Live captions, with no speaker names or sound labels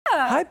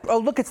Hi. Oh,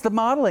 look, it's the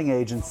modeling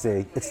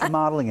agency. It's the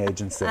modeling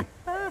agency.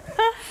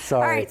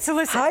 Sorry. All right, so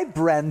listen. Hi,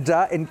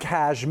 Brenda in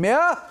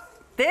Cashmere.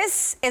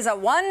 This is a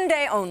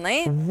one-day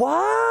only.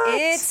 What?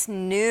 It's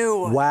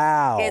new.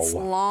 Wow. It's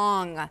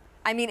long.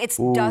 I mean, it's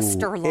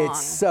duster long.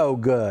 It's so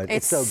good.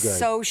 It's so good.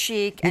 So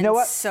chic You and know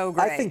what? so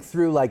great. I think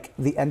through like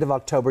the end of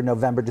October,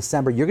 November,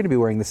 December, you're going to be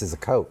wearing this as a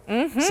coat.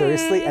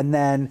 Seriously, and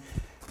then,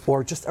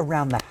 or just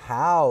around the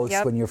house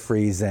when you're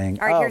freezing.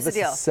 All right, here's the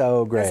deal. This is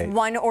so great. There's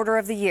one order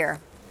of the year.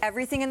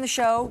 Everything in the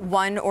show,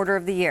 one order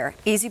of the year.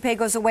 Easy Pay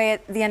goes away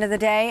at the end of the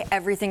day.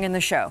 Everything in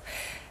the show.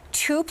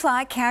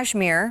 2-ply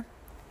cashmere,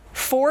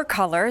 4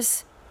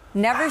 colors.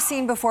 Never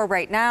seen before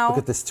right now. Look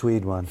at this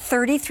tweed one.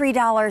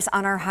 $33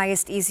 on our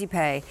highest Easy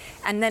Pay.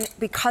 And then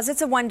because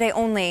it's a one-day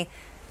only,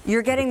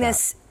 you're getting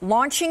this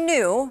launching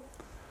new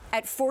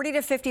at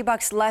 $40 to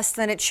 $50 less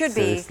than it should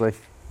Seriously? be.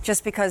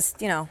 Just because,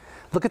 you know,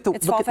 Look at the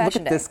it's fall fashion look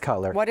at day. this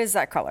color. What is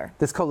that color?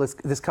 This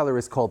color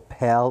is called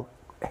pale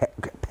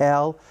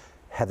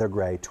heather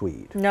gray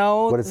tweed.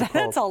 No, What is it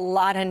that's called? a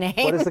lot of names.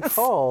 What is it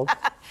called?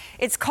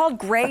 It's called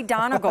Gray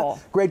Donegal.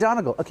 Gray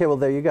Donegal. Okay, well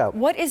there you go.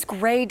 What is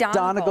Gray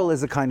Donegal? Donegal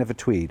is a kind of a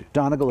tweed.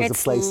 Donegal is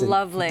It's a place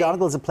lovely.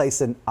 Donegal is a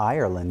place in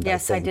Ireland.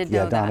 Yes, I I think. did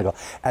know that. Donegal.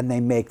 And they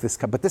make this,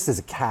 but this is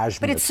a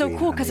cashmere. But it's so tweed,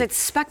 cool 'cause honey. it's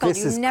speckled.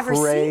 This You is never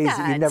see crazy.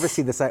 that. You never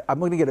see this. I'm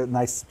going to get a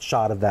nice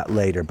shot of that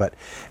later.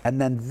 And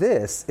then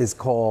this is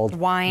called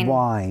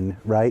Wine,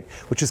 right?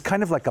 Which is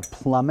kind of like a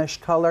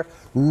plumish color.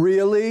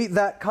 Really,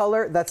 that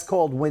color? That's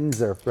called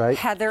Windsor, right?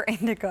 Heather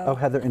Indigo. Oh,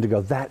 Heather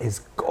Indigo. That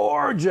is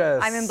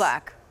gorgeous. I'm in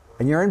black.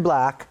 And you're in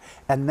black.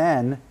 And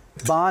then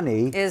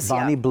Bonnie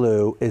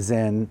Blue is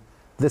in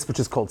this, which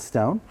is called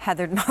Stone.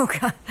 Heathered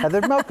Mocha.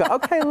 Heathered Mocha.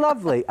 Okay,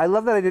 lovely. I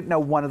love that I didn't know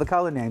one of the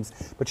color names.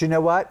 But you know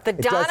what? The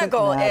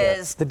Donegal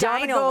is The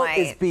Donegal dynamite.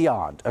 is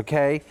beyond,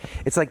 okay?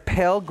 It's like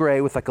pale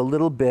gray with like a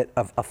little bit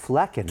of a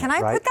fleck in it, Can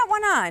I right? put that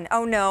one on?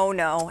 Oh,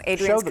 no.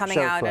 Adrian's coming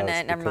show out in close,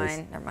 it. Never because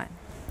mind.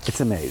 It's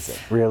amazing,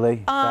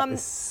 really. That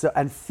is so,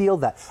 and feel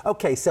that.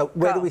 Okay, so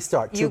where do we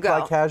start? You 2-ply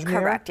go. cashmere?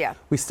 Correct, yeah.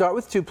 We start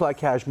with 2-ply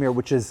cashmere,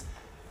 which is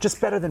just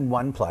better than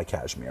 1-ply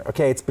cashmere.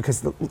 Okay, it's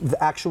because the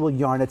actual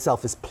yarn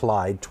itself is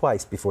plied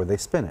twice before they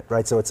spin it,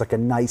 right? So it's like a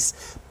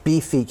nice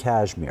beefy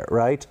cashmere,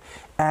 right?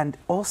 And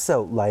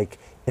also like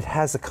it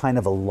has a kind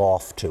of a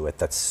loft to it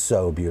that's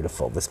so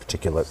beautiful, this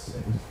particular,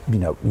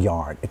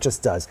 yarn. It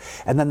just does.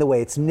 And then the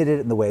way it's knitted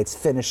and the way it's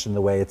finished and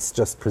the way it's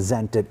just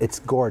presented, it's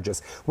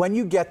gorgeous. When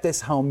you get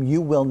this home, you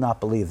will not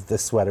believe that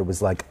this sweater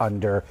was like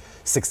under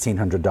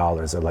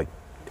 $1,600 or like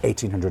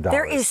 $1,800.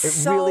 There is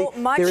so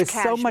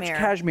much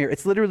cashmere.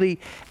 It's literally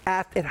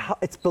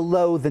it's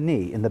below the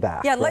knee in the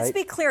back. Yeah, let's right?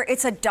 be clear.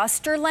 It's a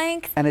duster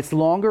length. And it's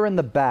longer in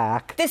the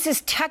back. This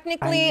is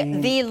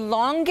technically the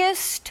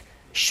longest,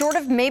 short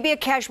of maybe a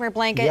cashmere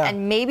blanket,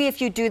 and maybe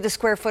if you do the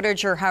square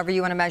footage or however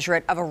you want to measure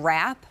it, of a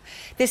wrap.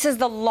 This is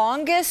the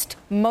longest,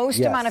 most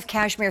amount of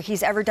cashmere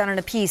he's ever done in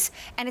a piece,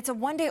 and it's a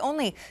one-day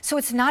only, so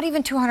it's not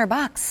even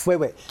 $200.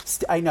 Wait.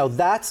 I know,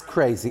 that's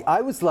crazy.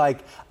 I was like,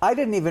 I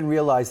didn't even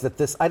realize that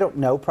this, I don't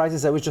know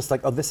prices. I was just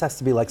like, oh, this has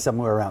to be like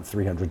somewhere around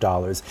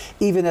 $300,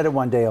 even at a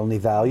one-day only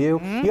value.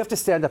 You have to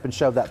stand up and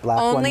show that black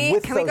one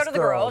with Can we go to the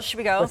girls? Should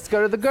we go? Let's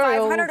go to the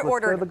girls. 500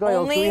 ordered.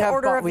 Only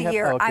order of the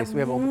year. I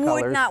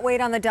would not wait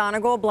on the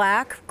Donegal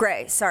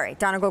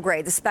Donegal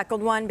gray, the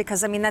speckled one,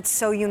 because I mean that's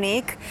so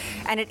unique,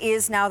 and it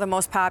is now the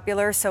most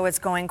popular, so it's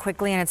going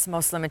quickly and it's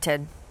most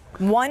limited.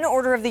 One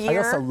order of the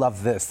year. I also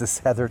love this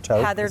Heather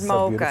taupe. Heathered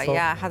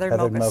Mocha,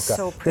 Heathered Mocha.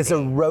 So pretty. There's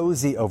a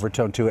rosy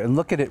overtone to it, and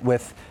look at it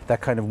with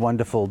that kind of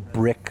wonderful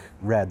brick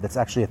red that's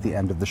actually at the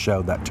end of the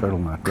show, that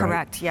turtleneck.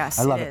 Correct, right? yes,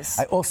 I love it is.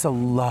 I also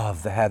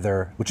love the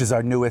Heather, which is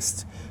our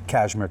newest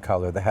cashmere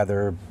color, the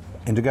Heather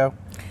Indigo.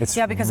 It's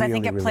because I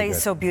think it really plays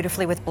good. so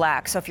beautifully with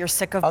black. So if you're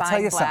sick of I'll tell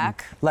buying you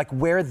black, something. Like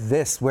wear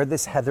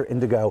this Heather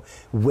Indigo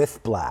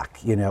with black.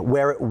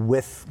 Wear it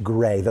with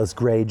gray. Those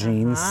gray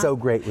jeans, so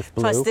great with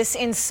blue. Plus this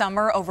in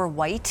summer over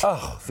white.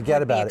 Oh,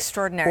 forget about it.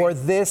 Extraordinary. Or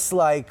this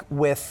like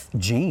with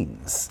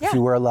jeans. Yeah. If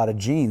you wear a lot of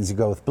jeans, you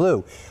go with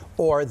blue.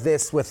 Or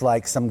this with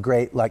like some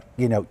great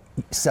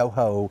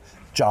Soho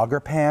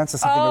jogger pants or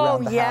something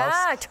around the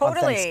house totally.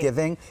 on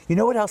Thanksgiving. You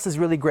know what else is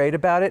really great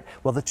about it?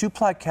 Well, the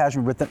 2-ply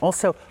cashmere, but then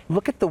also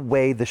look at the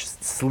way the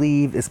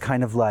sleeve is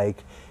kind of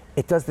like,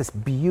 it does this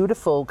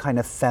beautiful kind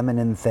of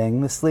feminine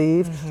thing, the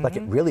sleeve. Like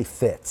it really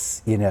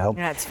fits, Yeah,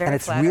 it's very and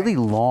it's flattering. really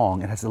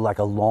long. It has like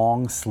a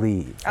long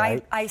sleeve,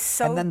 right? I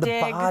so And then the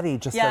dig. body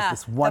just does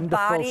this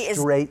wonderful the body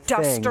straight is thing.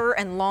 duster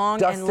and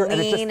long and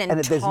lean and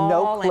there's no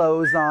tall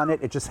clothes on it.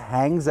 It just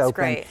hangs open.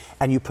 great.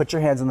 And you put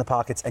your hands in the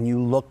pockets and you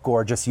look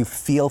gorgeous. You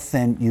feel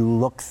thin. You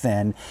look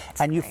thin.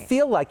 And you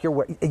feel like you're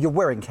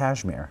wearing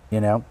cashmere,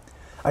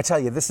 I tell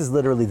you, this is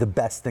literally the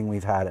best thing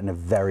we've had in a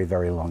very,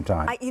 very long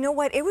time. You know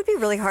what? It would be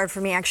really hard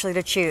for me actually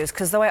to choose,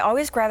 because though I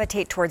always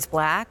gravitate towards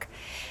black,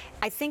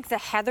 I think the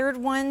heathered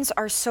ones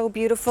are so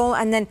beautiful.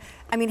 And then,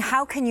 I mean,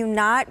 how can you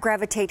not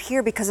gravitate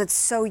here because it's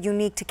so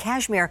unique to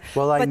cashmere?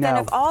 Well, I know. But then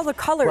of all the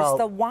colors, Well,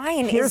 the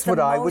wine here's is the what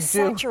I would most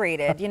do.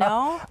 saturated, you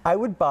know? I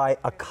would buy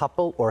a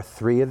couple or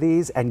 3 of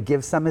these and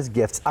give some as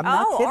gifts. I'm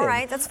not kidding. All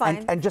right, that's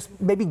fine. And just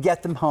maybe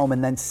get them home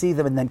and then see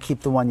them and then keep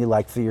the one you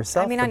like for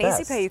yourself. I mean, the on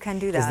best. EasyPay, you can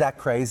do that. Is that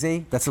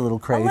crazy? That's a little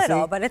crazy. A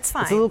little, but it's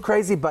fine. It's a little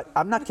crazy, but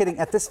I'm not kidding.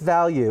 At this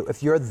value,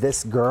 if you're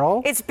this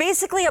girl. It's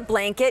basically a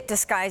blanket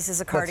disguised as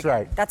a cardigan.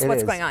 That's right. That's It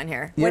what's is. going on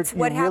here. You're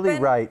What happened? really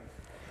right.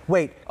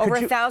 Wait. Over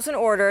could you- 1,000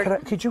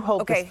 ordered. Could you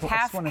hold okay, this? I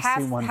just wanna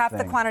see one half the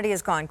thing. quantity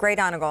is gone. Great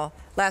Donegal.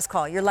 Last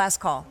call. Your last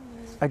call.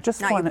 I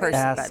just Not want you to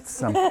personally, ask but-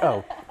 some.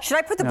 Oh. Should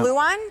I put the No. blue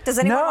on? Does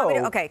anyone want me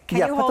to? No. Okay, can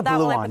Yeah, you put hold the that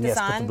blue while I on. put this Yes,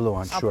 on? put the blue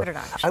on. I'll Sure. put it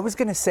on. I was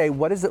going to say,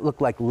 what does it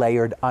look like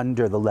layered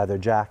under the leather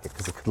jacket?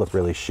 Because it could look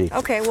really chic.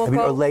 Okay, we'll I mean,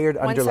 go. or layered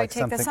once under I like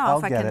take something. this off,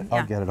 I'll I get can, it. I'll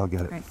yeah. get it. I'll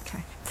get it. Great,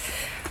 okay.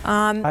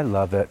 I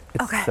love it.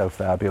 It's Okay. so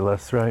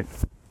fabulous, right?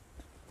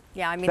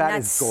 Yeah, I mean, That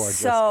that's is gorgeous.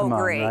 so Come on,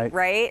 great,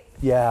 right?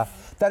 Yeah,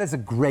 that is a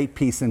great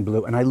piece in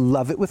blue, and I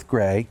love it with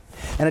gray,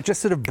 and it just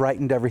sort of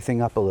brightened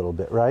everything up a little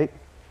bit, right?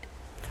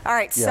 All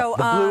right, Yeah. so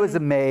the blue is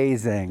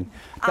amazing.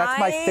 That's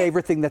my I-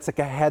 favorite thing. That's like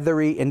a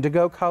heathery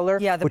indigo color,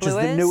 Yeah, the which is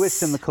blue the is?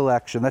 newest in the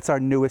collection. That's our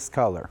newest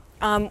color.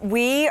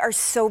 we are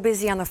so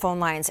busy on the phone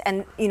lines,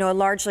 and you know,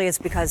 largely it's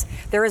because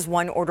there is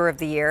one order of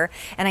the year,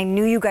 and I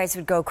knew you guys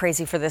would go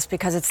crazy for this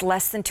because it's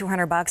less than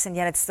 $200, and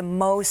yet it's the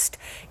most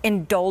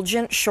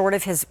indulgent, short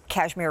of his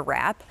cashmere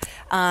wrap,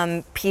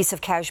 piece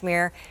of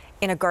cashmere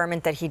in a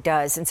garment that he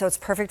does, and so it's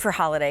perfect for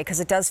holiday because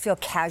it does feel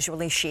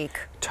casually chic.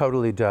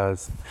 Totally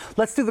does.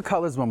 Let's do the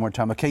colors one more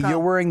time, okay? Go.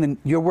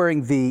 You're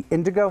wearing the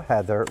indigo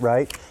heather,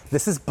 right?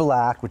 This is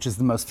black, which is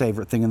the most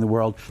favorite thing in the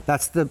world.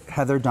 That's the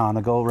heather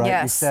Donegal, right? You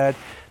Yes. said.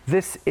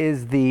 This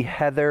is the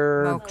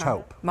heather Mocha.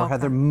 taupe, or Mocha.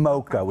 heather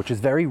mocha, which is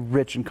very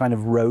rich and kind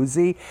of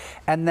rosy.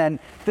 And then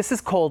this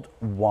is called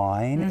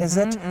wine, is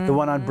it? The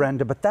one on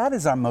Brenda, but that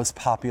is our most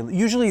popular.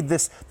 Usually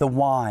the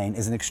wine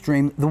is an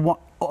extreme,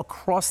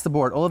 across the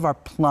board, all of our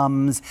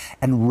plums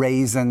and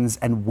raisins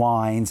and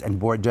wines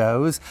and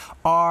Bordeaux's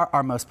are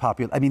our most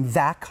popular. I mean,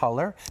 that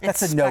color,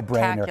 that's It's a no-brainer.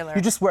 spectacular.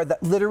 You just wear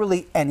that,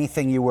 literally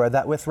anything you wear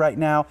that with right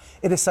now,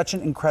 it is such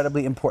an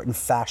incredibly important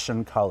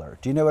fashion color.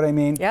 Do you know what I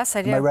mean? Yes,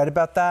 I do. Am I right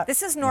about that?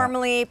 This is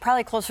normally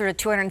probably closer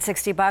to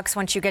 $260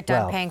 once you get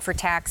done Well, paying for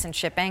tax and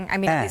shipping. I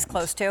mean, at least and-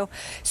 close to.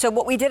 So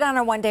what we did on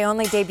our one day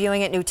only,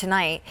 debuting at New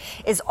tonight,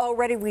 is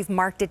already we've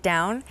marked it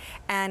down.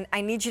 And I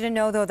need you to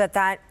know though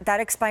that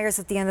expires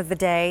at the end of the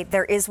day.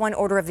 There is one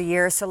order of the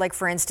year. So like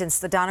for instance,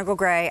 the Donegal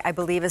Gray, I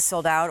believe is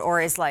sold out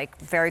or is like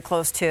very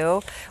close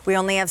to. We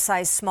only have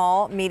size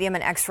small, medium,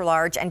 and extra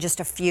large, and just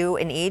a few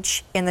in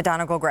each in the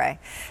Donegal Gray.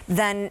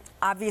 Then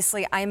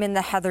obviously I'm in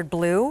the heathered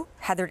blue,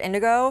 heathered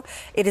indigo.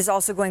 It is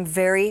also going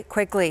very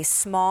quickly,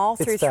 small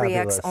It's through 3X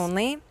fabulous.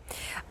 only.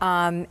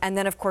 And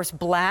then of course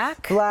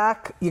black.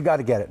 Black, you got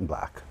to get it in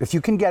black. If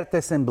you can get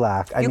this in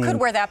black, I You mean, could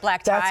wear that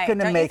black That's tie, going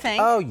to don't you make.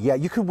 think? Oh yeah,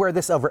 you could wear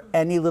this over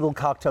any little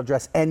cocktail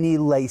dress, any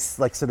lace,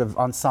 like sort of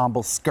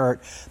ensemble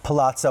skirt,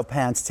 palazzo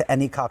pants to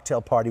any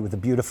cocktail party with a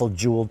beautiful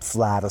jeweled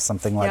flat or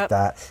something like Yep.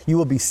 that. You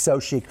will be so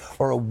chic.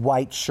 Or a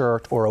white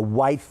shirt or a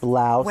white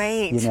blouse.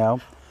 Wait. You know.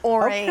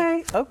 Or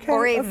okay,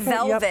 or a yep,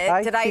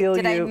 velvet. Did I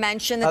feel I you.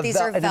 mention that these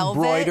are an velvet?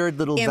 embroidered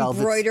little velvet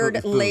embroidered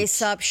boots.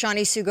 lace up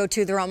Shawnee Sugo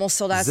too. They're almost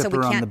sold out, so Zipper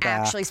we on the can't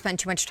back. actually spend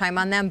too much time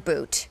on them.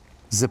 Boot.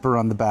 Zipper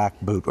on the back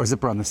boot or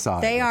zipper on the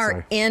side. They I'm are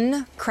sorry.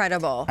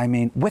 incredible. I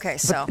mean, okay,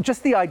 so but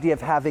just the idea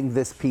of having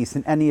this piece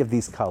in any of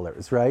these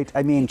colors, right?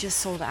 I mean, you just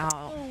sold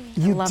out.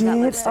 you I love did. that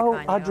lipstick Oh,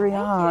 on you.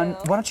 Adrienne,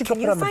 why don't you go Can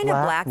put you on the find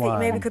black a black that you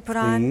maybe one, could put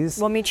on? please?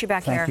 We'll meet you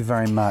back Thank here. you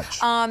very much.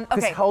 Because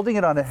okay. holding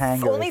it on a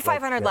hanger. Only is like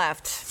 500 this.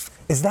 left.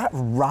 Is that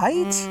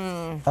right?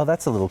 Oh,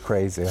 that's a little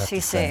crazy. I have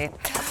to say.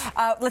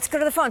 Let's go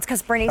to the phones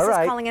because Bernice All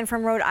right. is calling in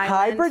from Rhode Island.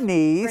 Hi,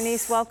 Bernice.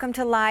 Bernice, welcome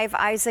to Live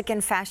Isaac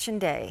and Fashion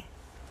Day.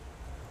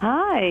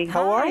 Hi.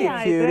 How are you,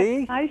 Isaac.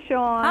 cutie? Hi,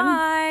 Sean.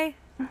 Hi.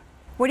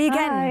 What are you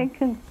Hi.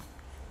 getting?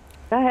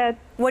 Go ahead.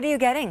 What are you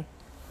getting?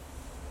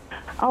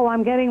 Oh,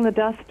 I'm getting the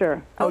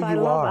duster. Oh, I you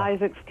love are?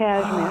 Isaac's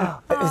cashmere.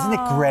 Isn't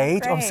it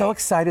great? I'm great. so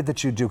excited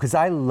that you do because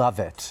I love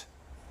it.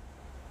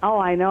 Oh,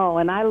 I know,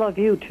 and I love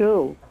you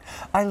too.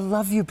 I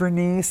love you,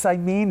 Bernice. I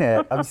mean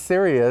it. I'm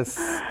serious.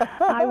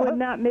 I would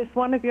not miss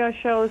one of your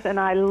shows, and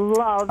I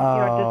love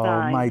your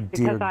design my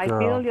dear because I girl.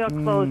 feel your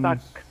clothes are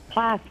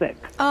classic.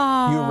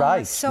 Oh, You're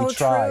right. So we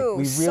try. true.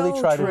 We really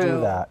so try true. to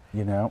do that,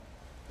 you know.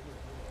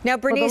 Now,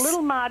 With Bernice, a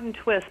little modern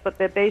twist, but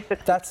they're basically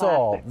That's classic.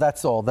 all.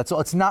 That's all. That's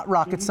all. It's not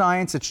rocket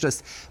science. It's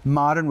just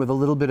modern with a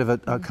little bit of a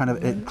kind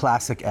of a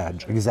classic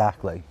edge.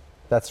 Exactly.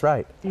 That's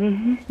right.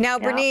 now,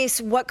 Bernice,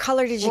 what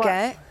color did you What?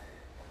 get?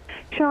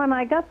 Sean,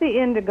 I got the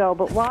indigo,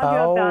 but while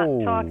you're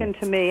done talking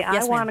to me, I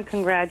Yes, want to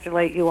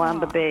congratulate you on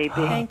the baby.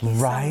 Thank you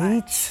so Right?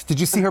 much. Did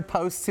you see her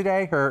post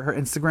today? Her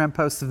Instagram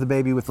post of the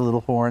baby with the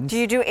little horns? Do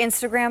you do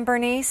Instagram,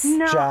 Bernice?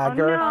 No,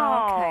 Jagger?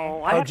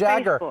 no. Okay. I have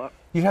Jagger. Facebook.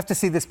 You have to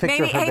see this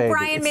picture Maybe, of her hey baby.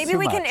 Brian, It's maybe too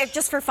we can, much. if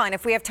just for fun,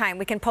 if we have time,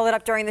 we can pull it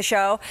up during the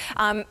show.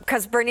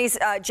 Because Bernice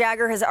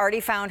Jagger has already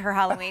found her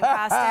Halloween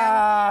costume,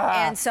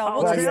 and so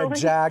we'll Well, just. you're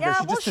Jagger. Yeah,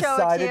 She we'll just show it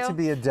decided to you. to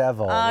be a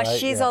devil. Right?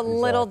 She's Yeah, a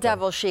little exactly.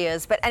 devil, she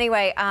is. But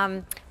anyway,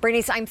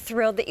 Bernice, I'm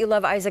thrilled that you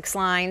love Isaac's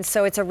line.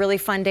 So it's a really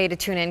fun day to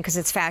tune in because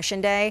it's Fashion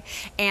Day,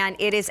 and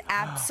it is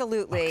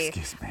absolutely.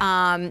 Excuse me.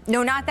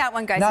 No, not that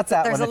one, guys. Not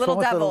that There's one. a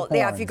little It's the one devil. with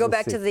little Yeah, if you go horns.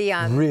 back to Let's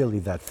the. see. Really,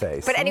 that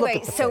face. But Look anyway,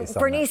 at the so face on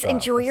Bernice, that.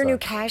 enjoy your new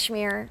Sorry.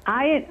 cashmere.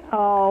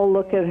 Oh,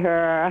 look at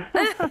her.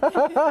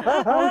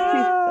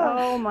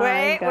 Oh, my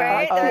Wait, God.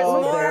 wait, there's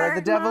Uh-oh, more. there are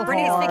the devil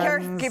Bernice,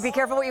 horns. be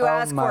careful what you Oh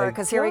ask my for,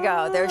 because here we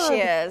go. There she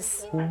God.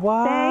 is.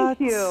 What? Thank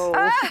you.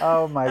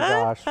 Oh my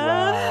gosh!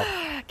 Wow.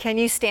 Can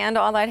you stand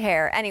all that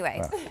hair?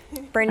 Anyway,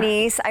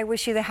 Bernice, I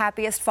wish you the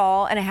happiest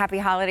fall and a happy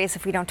holidays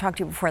if we don't talk to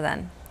you before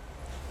then.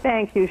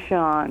 Thank you,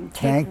 Sean.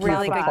 Thank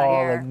really you for good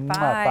care. calling. Bye.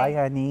 Bye,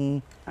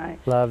 honey. Bye.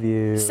 Love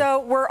you. So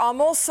we're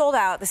almost sold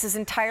out. This is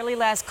entirely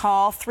last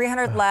call.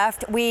 300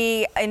 left.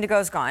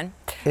 Indigo's gone.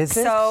 Is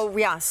it? So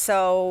yeah.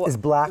 So Is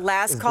black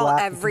last is call.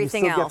 black,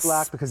 Everything can you still else. Get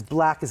black because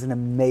black is an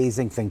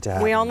amazing thing to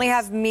have. We only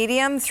have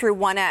medium through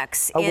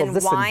 1X Oh, well, in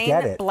listen, wine,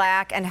 get it.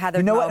 black, and heather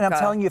You know what? And I'm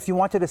mocha. telling you, if you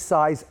wanted a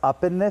size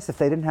up in this, if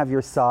they didn't have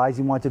your size,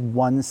 you wanted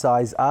one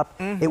size up,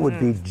 it would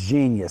be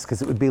genius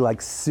because it would be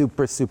like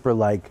super, super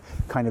like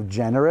kind of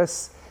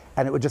generous.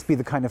 And it would just be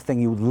the kind of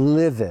thing you would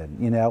live in,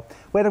 you know?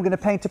 Wait, I'm going to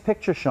paint a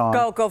picture, Sean.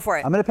 Go for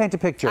it. I'm going to paint a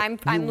picture. I'm you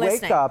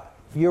listening. wake up,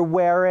 you're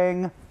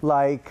wearing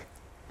like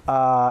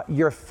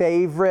your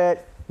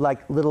favorite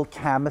like little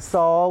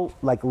camisole,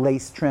 like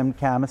lace trimmed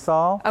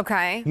camisole.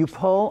 Okay. You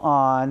pull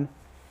on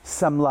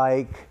some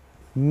like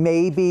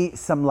maybe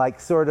some like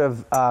sort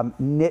of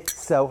knit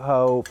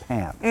Soho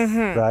pants,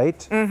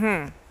 right?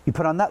 Mm-hmm. You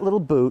put on that little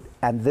boot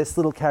and this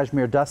little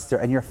cashmere duster,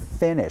 and you're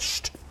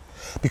finished.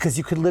 Because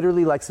you could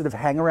literally like sort of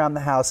hang around the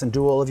house and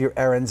do all of your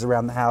errands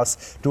around the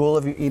house, do all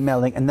of your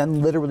emailing, and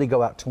then literally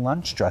go out to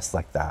lunch dressed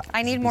like that.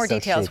 I need It'd be more so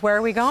details. chic. Where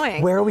are we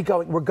going? Where are we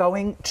going? We're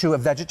going to a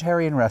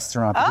vegetarian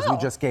restaurant because we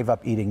just gave up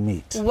eating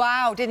meat.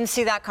 Wow, didn't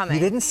see that coming. You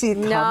didn't see it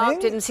coming? No,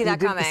 didn't see that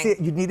coming.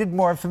 You needed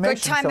more information.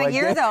 Good time so of I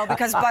year did. though,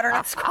 because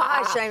butternut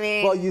squash. I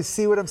mean, Well, you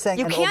see what I'm saying?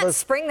 you And all can't those-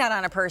 spring that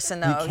on a person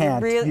though. You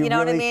can't. You know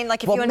what I really- mean?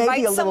 Like if well, you maybe invite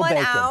a little someone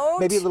bacon. out.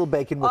 Maybe a little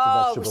bacon with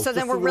the vegetables. So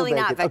then Just we're a little really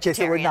not bacon. Okay,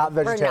 so we're not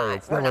vegetarian.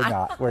 vegetarians. We're No, not. we're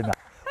not. We're not.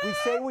 We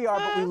say we are,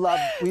 but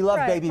we love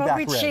Right, baby but back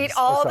we ribs. cheat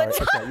all the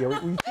sorry. time. Okay, yeah,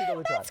 we cheat all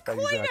the time. That's quite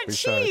a Exactly,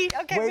 sorry. cheat.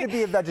 Okay, Way to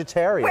be a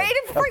vegetarian. Wait,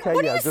 Okay, what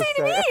do yeah, you say just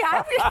to me?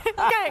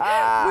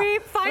 Okay, we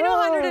final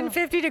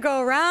 150 to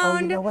go around. Oh,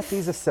 you know what?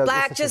 These are so.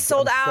 Black this is just so-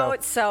 sold I'm so-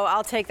 out, so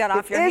I'll take that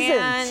off your isn't.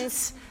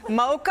 hands.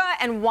 Mocha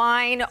and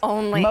wine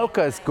only.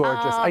 Mocha's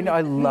gorgeous. I know.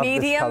 I love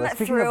this medium color.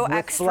 Speaking through of with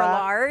extra black-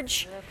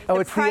 large. Oh,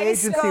 the it's the price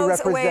agency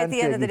goes away at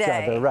the end of the representing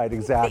day. each other. Right,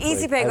 exactly. The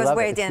easy pay I goes love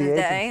away it. at the end It's of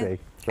the the day.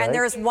 agency, And right?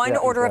 there is one Yeah,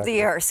 order of the exactly.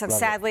 year. So Love it.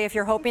 sadly, if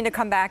you're hoping to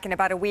come back in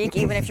about a week,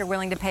 even if you're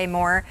willing to pay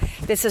more,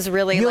 this is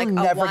really You'll like a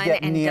never one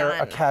get and near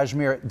done. a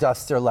cashmere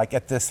duster like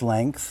at this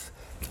length.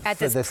 At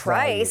for this value.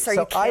 price? Are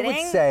you So I would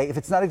kidding? say if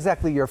it's not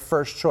exactly your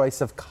first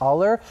choice of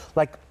color,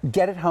 like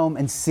get it home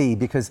and see,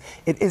 because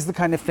it is the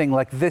kind of thing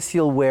like this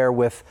you'll wear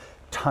with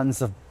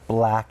tons of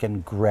black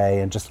and gray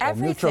and just all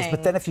neutrals. Everything.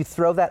 But then if you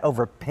throw that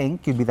over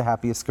pink, you'd be the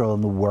happiest girl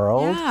in the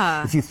world.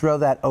 Yeah. If you throw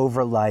that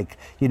over like,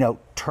 you know,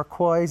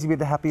 turquoise, you'd be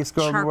the happiest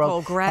girl in the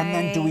world. Charcoal And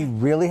then do gray. we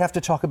really have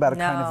to talk about a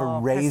kind of a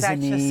No, 'cause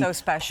that's raisiny, just so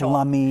special.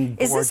 plummy,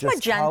 Is this gorgeous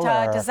magenta?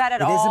 color. Does that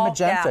at It is all? a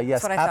magenta, Yeah,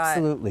 yes, that's what I thought.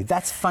 absolutely.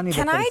 That's funny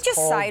Can that I it's just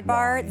called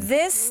sidebar wine.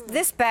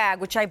 this bag,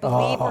 which I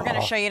believe we're going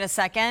to show you in a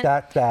second.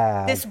 That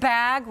bag. This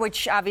bag,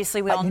 which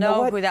obviously we all you know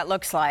know what? who that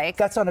looks like.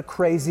 That's on a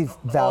crazy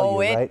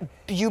value, Oh, right?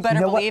 you better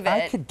know what? believe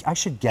it. I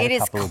should get It a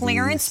is couple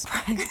clearance of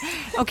these.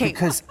 price. Okay,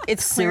 Because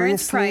it's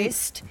clearance seriously-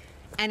 priced.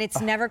 And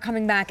it's never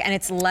coming back, and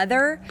it's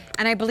leather,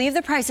 and I believe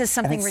the price is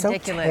something And it's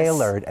ridiculous. so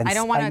tailored, and I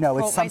don't want to know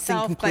quote it's something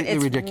myself, but completely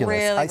it's ridiculous.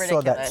 really I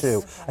saw that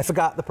too. I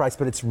forgot the price,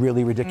 but it's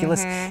really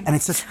ridiculous. And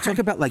it's just talk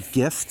about like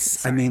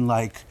gifts. I mean,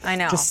 like I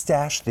know. just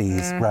stash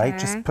these, right?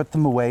 Just put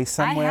them away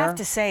somewhere. I have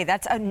to say,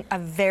 that's a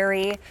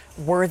very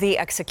worthy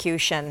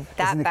execution.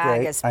 That Isn't it bag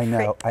great? is I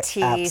know. I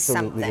pretty absolutely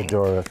something.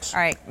 adore it.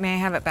 All right, may I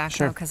have it back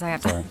now? Because I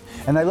have to. Sorry.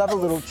 And I love a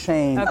little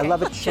chain. I Okay,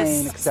 love a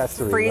chain just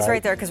accessory. Freeze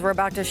right there, because we're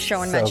about to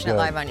show and So mention it good.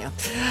 live on you.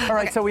 All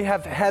right, so we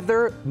have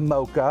Heather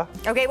Mocha.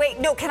 Okay, wait,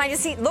 no, can I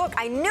just see? Look,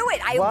 I knew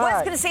it. I was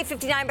What? going to say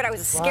 59, but I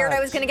was scared What?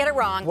 I was going to get it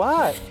wrong.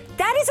 What?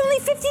 That is only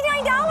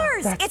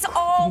 $59. It's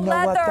all you know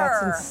leather. What?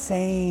 That's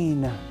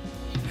insane.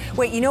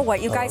 Wait, you know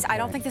what, you guys? I okay.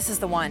 don't think this is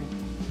the one.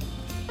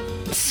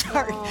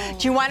 Sorry.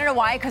 Do you want to know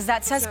why? Because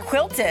that says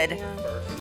quilted.